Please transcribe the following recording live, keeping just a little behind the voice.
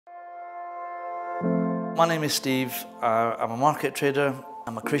My name is Steve. I'm a market trader.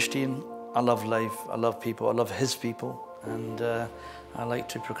 I'm a Christian. I love life. I love people. I love His people. And I like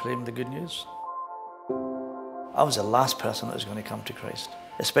to proclaim the good news. I was the last person that was going to come to Christ,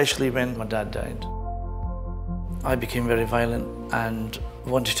 especially when my dad died. I became very violent and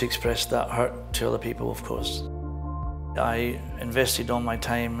wanted to express that hurt to other people, of course. I invested all my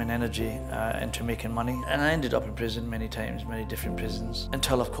time and energy into making money, and I ended up in prison many times, many different prisons,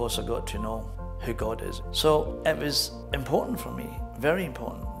 until of course I got to know who God is. So it was important for me, very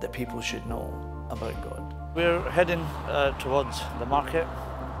important, that people should know about God. We're heading towards the market.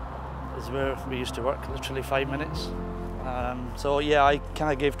 Is where we used to work, literally 5 minutes. So yeah, I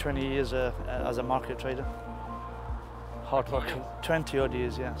kind of gave 20 years as a market trader. Hard work, 20 odd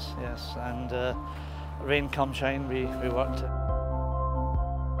years, yes. And rain come shine, we worked.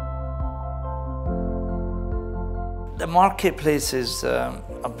 The marketplace is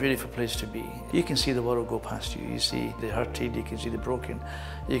a beautiful place to be. You can see the world go past you. You see the hurted, you can see the broken,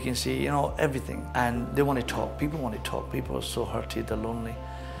 you can see, everything. And they want to talk, people want to talk. People are so hurted, they're lonely.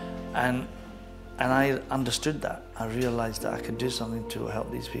 And I understood that. I realized that I could do something to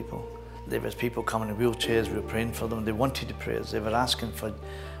help these people. There was people coming in wheelchairs, we were praying for them. They wanted the prayers, they were asking for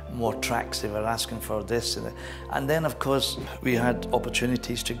more tracts, they were asking for this and that. And then of course we had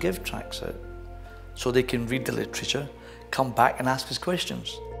opportunities to give tracts out so they can read the literature, come back and ask us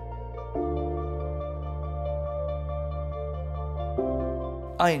questions.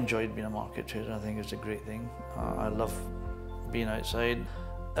 I enjoyed being a market trader. I think it was a great thing. I love being outside.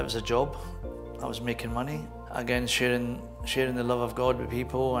 It was a job. I was making money. Again, sharing the love of God with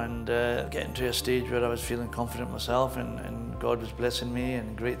people and getting to a stage where I was feeling confident myself and God was blessing me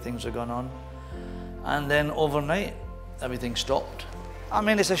and great things were going on. And then overnight, everything stopped. I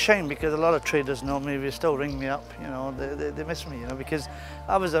mean, it's a shame because a lot of traders know me, they still ring me up, they miss me, because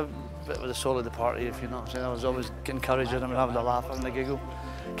I was a bit of the soul of the party, if you know what I'm saying. I was always encouraging them and having a laugh, having a giggle,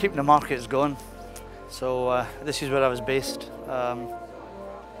 keeping the markets going. So this is where I was based.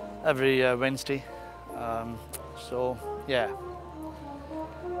 Every Wednesday. So yeah,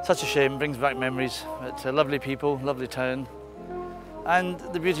 such a shame, brings back memories. It's a lovely people, lovely town. And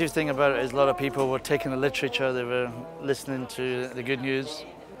the beautiful thing about it is a lot of people were taking the literature, they were listening to the good news.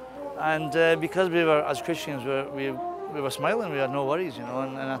 And because we were, as Christians, we were smiling, we had no worries, and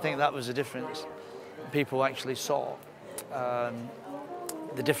I think that was the difference. People actually saw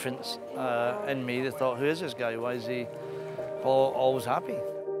the difference in me. They thought, who is this guy? Why is he always happy?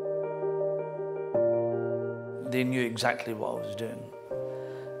 They knew exactly what I was doing.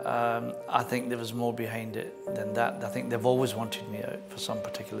 I think there was more behind it than that. I think they've always wanted me out for some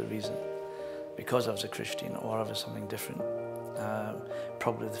particular reason, because I was a Christian or I was something different.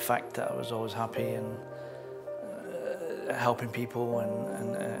 Probably the fact that I was always happy and helping people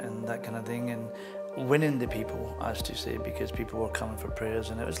and that kind of thing, and winning the people, as to say, because people were coming for prayers,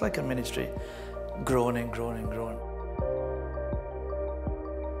 and it was like a ministry growing and growing and growing.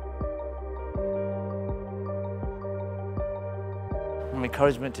 My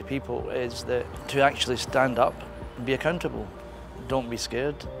encouragement to people is that to actually stand up and be accountable. Don't be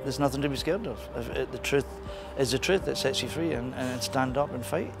scared. There's nothing to be scared of. The truth is the truth that sets you free, and stand up and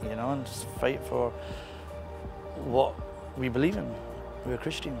fight, and just fight for what we believe in. We're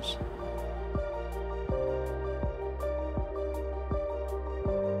Christians.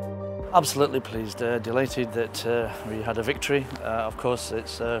 Absolutely pleased, delighted that we had a victory. Of course,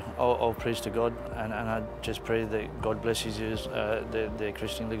 it's all praise to God, and I just pray that God blesses you. The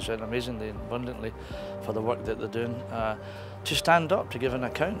Christian League's done amazingly and abundantly for the work that they're doing. To stand up, to give an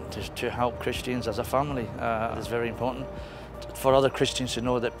account, to help Christians as a family is very important. For other Christians to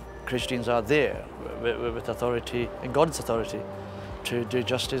know that Christians are there with authority, and God's authority, to do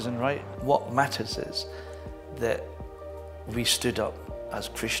justice and right. What matters is that we stood up as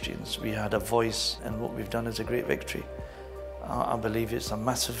Christians. We had a voice, and what we've done is a great victory. I believe it's a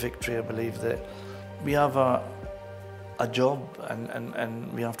massive victory. I believe that we have a job,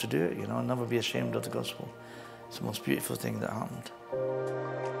 and we have to do it, and never be ashamed of the gospel. It's the most beautiful thing that happened.